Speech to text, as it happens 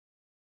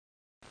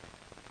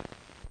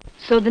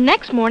So the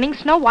next morning,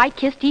 Snow White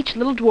kissed each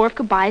little dwarf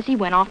goodbye as he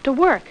went off to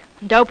work.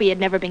 Dopey had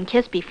never been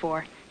kissed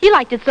before. He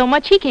liked it so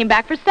much he came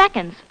back for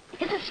seconds.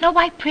 Isn't Snow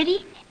White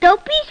pretty?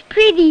 Dopey's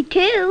pretty,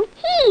 too.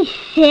 He's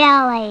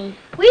silly.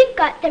 We've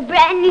got the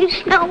brand new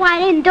Snow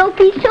White and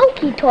Dopey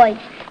Soaky toys.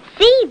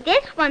 See,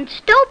 this one's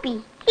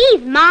Dopey.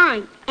 He's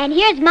mine. And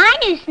here's my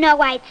new Snow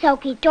White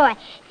Soaky toy.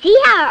 See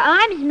how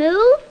her arms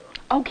move?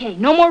 Okay,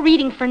 no more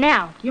reading for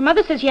now. Your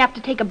mother says you have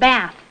to take a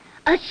bath.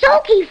 A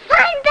soaky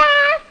fun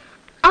bath?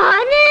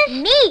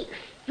 Honest? Me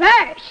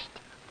first.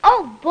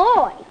 Oh,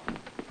 boy.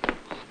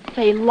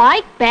 They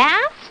like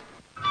baths?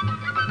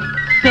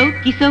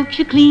 Soaky soaks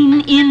you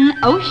clean in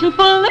ocean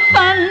full of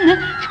fun.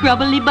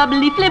 Scrubbly,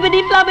 bubbly,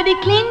 flibbity,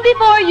 flobbity, clean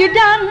before you're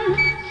done.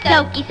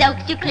 Soaky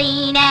soaks you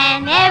clean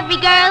and every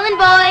girl and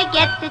boy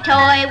gets a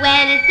toy.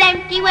 When it's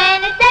empty,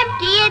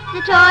 it's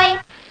a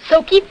toy.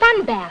 Soaky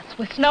fun baths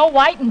with Snow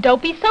White and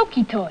Dopey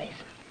Soaky toys.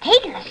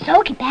 Taking a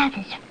soaky bath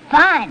is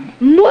fun.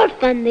 More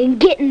fun than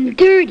getting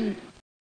dirty.